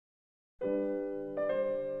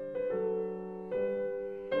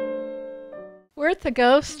at the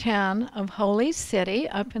ghost town of Holy City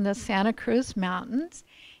up in the Santa Cruz Mountains.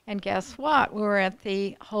 And guess what? We're at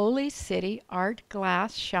the Holy City Art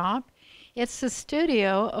Glass Shop. It's the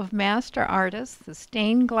studio of master artist, the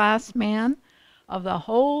stained glass man of the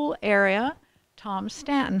whole area, Tom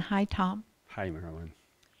Stanton. Hi, Tom. Hi, Marilyn.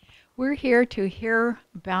 We're here to hear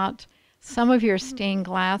about some of your stained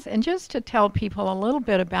glass. And just to tell people a little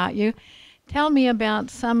bit about you, tell me about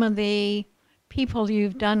some of the people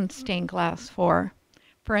you've done stained glass for.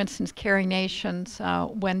 For instance, Carrie Nation's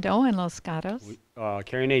window in Los Gatos.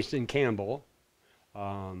 Carrie Nation Campbell,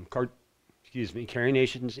 Carrie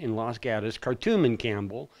Nation's in Los Gatos, Khartoum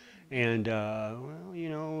Campbell, and I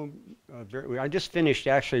just finished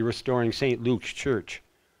actually restoring St. Luke's Church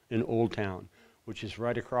in Old Town, which is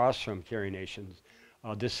right across from Carrie Nation's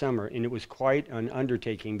this summer, and it was quite an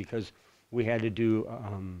undertaking because we had to do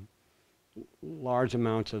large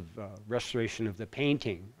amounts of restoration of the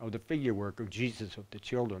painting of the figure work of Jesus with the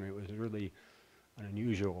children. It was really an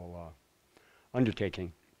unusual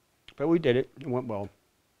undertaking, but we did it. It went well.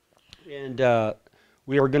 And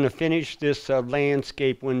we are going to finish this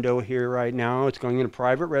landscape window here right now. It's going in a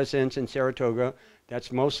private residence in Saratoga.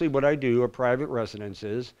 That's mostly what I do, are private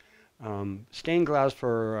residences. Stained glass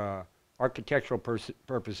for architectural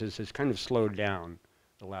purposes has kind of slowed down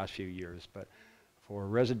the last few years, but for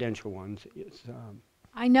residential ones, it's...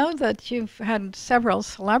 I know that you've had several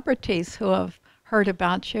celebrities who have heard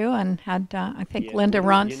about you and had, I think, Linda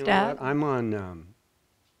Ronstadt. You know what? I'm on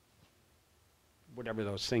whatever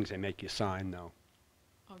those things they make you sign, though.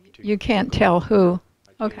 Oh, you can't tell who.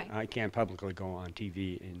 Okay. I can't publicly go on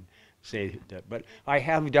TV and say that, but I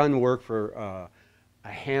have done work for a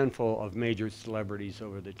handful of major celebrities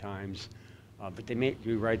over the times. But they make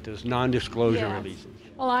you write those non-disclosure releases.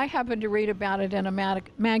 Well, I happened to read about it in a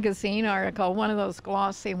magazine article, one of those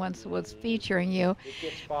glossy ones that was featuring you.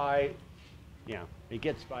 It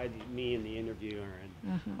gets by me and the interviewer,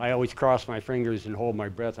 and I always cross my fingers and hold my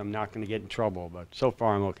breath. I'm not going to get in trouble, but so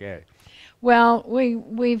far I'm okay. Well,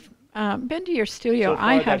 we've been to your studio. So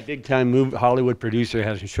far, that big-time Hollywood producer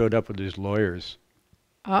hasn't showed up with his lawyers.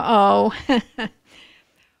 Uh-oh.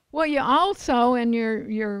 Well, you also, in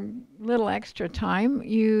your little extra time,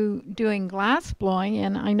 you doing glass blowing,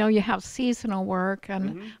 and I know you have seasonal work,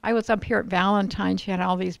 and I was up here at Valentine's. You had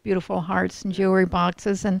all these beautiful hearts and jewelry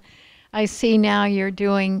boxes, and I see now you're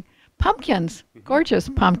doing pumpkins, gorgeous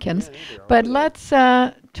pumpkins. But let's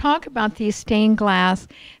talk about these stained glass.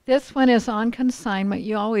 This one is on consignment.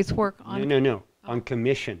 You always work on... No, on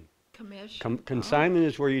commission. Consignment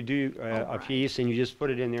is where you do a piece and you just put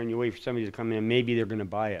it in there and you wait for somebody to come in and maybe they're going to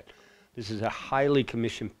buy it. This is a highly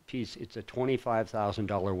commissioned piece. It's a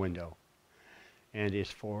 $25,000 window, and it's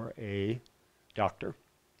for a doctor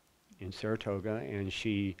in Saratoga, and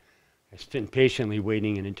she has been patiently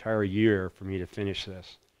waiting an entire year for me to finish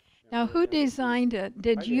this. Now, who designed it?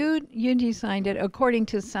 Did you designed it according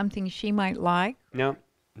to something she might like? No,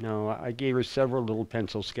 I gave her several little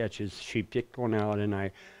pencil sketches. She picked one out and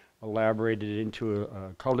I elaborated it into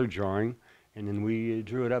a color drawing, and then we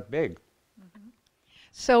drew it up big.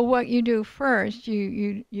 So what you do first,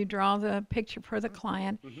 you draw the picture for the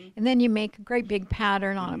client, and then you make a great big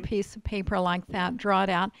pattern on a piece of paper like that, draw it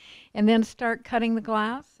out, and then start cutting the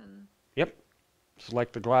glass? Yep.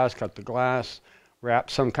 Select the glass, cut the glass,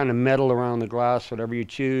 wrap some kind of metal around the glass, whatever you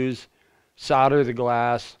choose, solder the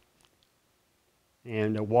glass,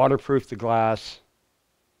 and waterproof the glass.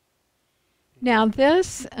 Now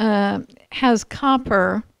this has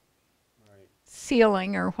copper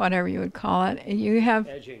sealing, or whatever you would call it. You have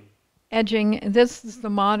edging. This is the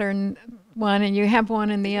modern one, and you have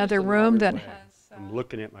one in the other room that has... I'm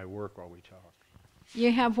looking at my work while we talk.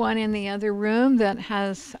 You have one in the other room that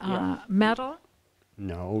has metal?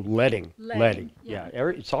 No, leading. Yeah,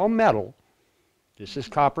 it's all metal. This is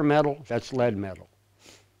copper metal. That's lead metal.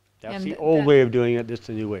 That's the old way of doing it. This is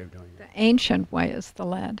the new way of doing it. The ancient way is the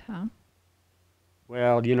lead, huh?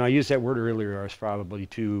 Well, I used that word earlier. I was probably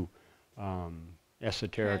too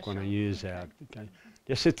esoteric when I used that. Okay.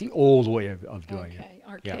 This is the old way of doing it. Okay,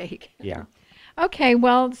 archaic. Yeah. Okay,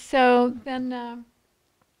 well, so then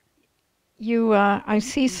I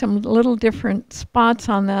see some little different spots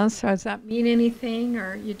on this. So does that mean anything,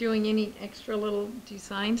 or are you doing any extra little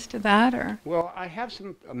designs to that, or? Well, I have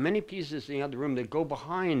many pieces in the other room that go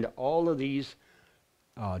behind all of these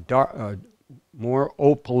more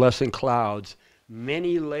opalescent clouds,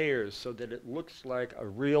 many layers, so that it looks like a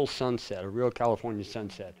real sunset, a real California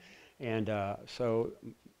sunset. And so,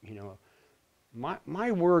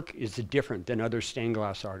 my work is different than other stained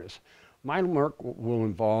glass artists. My work will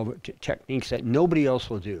involve techniques that nobody else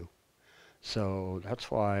will do. So that's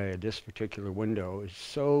why this particular window is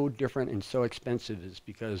so different and so expensive, is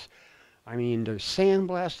because, I mean, there's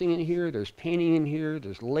sandblasting in here, there's painting in here,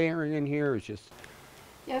 there's layering in here. It's just,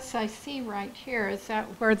 Yes, I see right here. Is that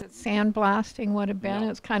where the sandblasting would have been? No.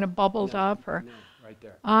 It's kind of bubbled no, up, or no, right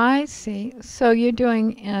there, I see. So you're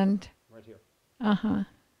doing and right here. uh-huh.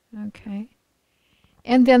 Okay.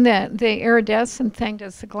 And then the iridescent thing,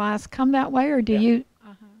 does the glass come that way, or do Yeah. you?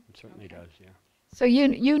 It certainly does, yeah. So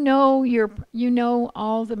you know you know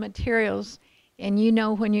all the materials, and you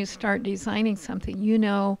know when you start designing something, you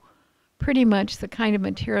know pretty much the kind of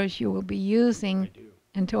materials you will be I using do,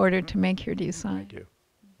 in order to make your I design. do,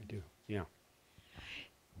 I do, yeah.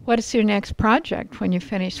 What is your next project when you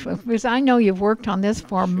finish with? Because I know you've worked on this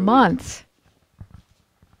for Show you. months.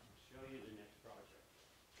 Show you the next project.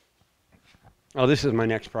 Oh, this is my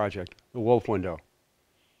next project, the wolf window.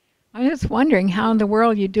 I'm just wondering how in the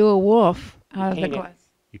world you do a wolf out of the Paint it. glass.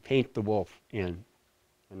 You paint the wolf in,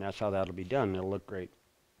 and that's how that'll be done. It'll look great.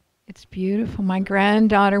 It's beautiful. My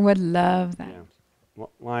granddaughter would love that. Yeah.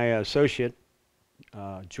 Well, my associate,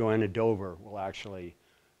 Joanna Dover, will actually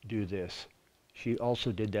do this. She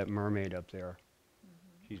also did that mermaid up there.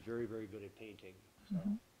 She's very, very good at painting. So.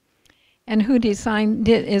 And who designed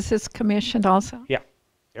it? Is this commissioned also?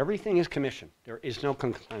 Everything is commissioned. There is no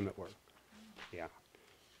consignment work. Yeah.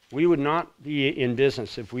 We would not be in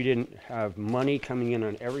business if we didn't have money coming in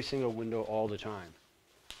on every single window all the time.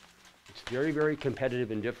 It's very, very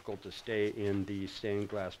competitive and difficult to stay in the stained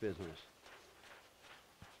glass business.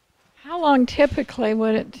 How long typically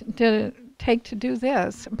did it take to do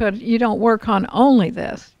this? But you don't work on only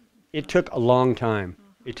this. It took a long time.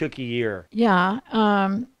 It took a year. Yeah.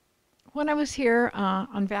 When I was here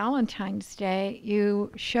on Valentine's Day,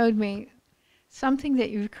 you showed me something that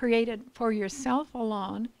you've created for yourself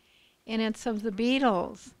alone, and it's of the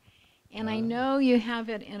Beatles. And I know you have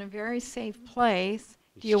it in a very safe place.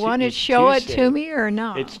 Do you want to show it to me or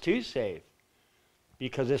not? It's too safe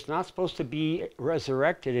because it's not supposed to be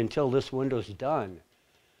resurrected until this window's done.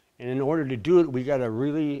 And in order to do it, we got to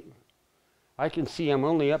really, I can see I'm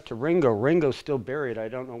only up to Ringo. Ringo's still buried. I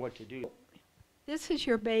don't know what to do. This is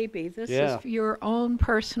your baby. This Yeah. is your own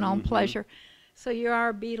personal pleasure. So you are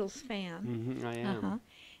a Beatles fan. I am.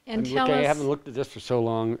 And tell I us. haven't looked at this for so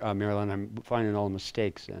long, Marilyn. I'm finding all the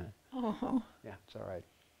mistakes. Oh, Yeah, it's all right.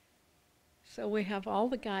 so we have all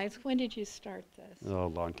the guys. When did you start this? Oh, a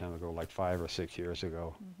long time ago, like 5 or 6 years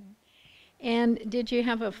ago. And did you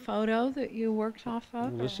have a photo that you worked off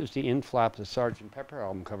of? This is the in flap, the Sgt. Pepper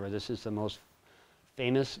album cover. This is the most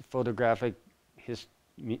famous photographic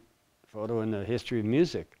photo in the history of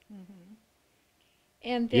music.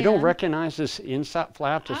 And then You don't recognize this in flap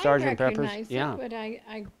to Sgt. Pepper's? recognize Yeah. it,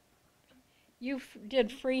 but you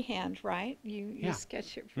did freehand, right? You Yeah.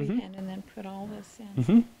 sketched it freehand and then put all this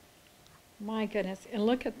in. My goodness, and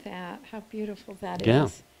look at that, how beautiful that Yeah.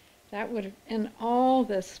 is. That would have, and all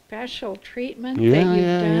the special treatment Yeah, that you've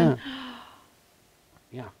yeah, done.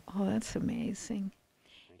 Yeah. Oh, that's amazing.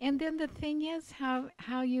 And then the thing is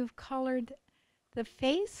how you've colored the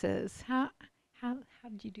faces. How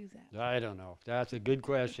did you do that? I don't know. That's a good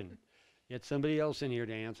question. Get somebody else in here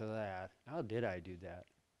to answer that. How did I do that?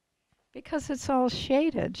 Because it's all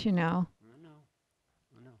shaded, you know. I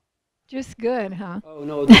know. Just good, huh? Oh,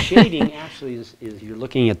 no, the shading actually is you're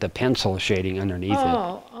looking at the pencil shading underneath it.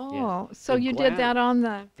 Oh, so The you did that on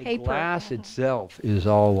the The paper. glass itself is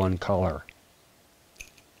all one color.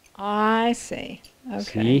 I see. Okay.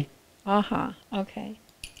 See? Okay.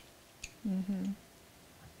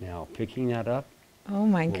 Now, picking that up, Oh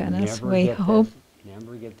my we'll goodness. never We get hope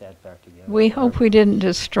never get that back together. we hope we didn't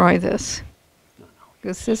destroy this, No.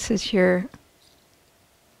 because this is your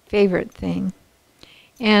favorite thing.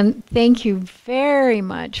 And thank you very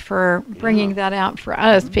much for bringing Yeah. that out for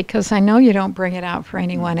us, because I know you don't bring it out for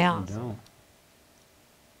anyone else. No.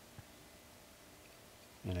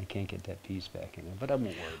 And I can't get that piece back in there, but I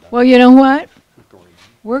won't worry about Well, you know what? it. Not worry.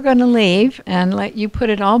 We're going to leave and let you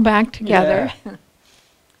put it all back together.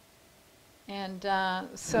 And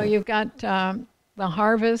so you've got the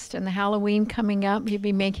harvest and the Halloween coming up. You'll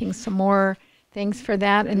be making some more things for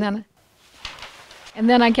that. And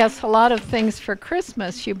then I guess a lot of things for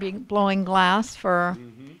Christmas. You'll be blowing glass for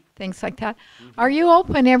things like that. Are you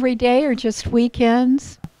open every day or just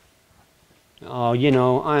weekends? Oh, you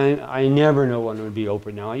know, I never know when it would be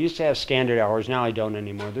open now. I used to have standard hours. Now I don't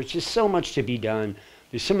anymore. There's just so much to be done.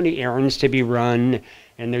 There's so many errands to be run,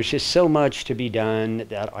 and there's just so much to be done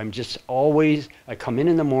that I'm just always, I come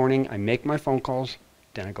in the morning, I make my phone calls,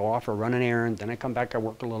 then I go off or run an errand, then I come back, I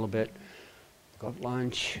work a little bit, go have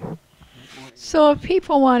lunch. So if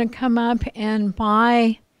people want to come up and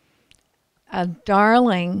buy a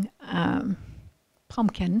darling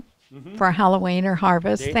pumpkin for Halloween or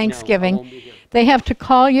harvest, No, I Thanksgiving, won't be here. they have to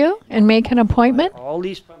call you and make an appointment? All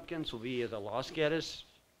these pumpkins will be at the Doxiadis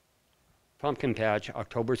pumpkin patch,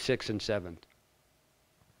 October 6th and 7th.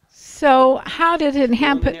 So how did it Go in the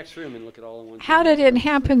happen? next room and look at all the ones. How did it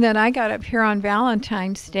happen that I got up here on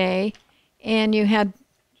Valentine's Day and you had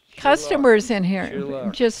customers in here? Sheer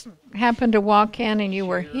luck. Just happened to walk in and you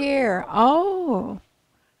were here. Oh,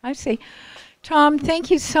 I see. Tom,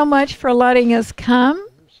 thank you so much for letting us come,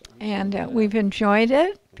 and we've enjoyed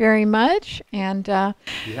it very much. And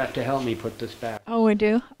You have to help me put this back. oh, we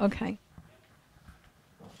do? Okay.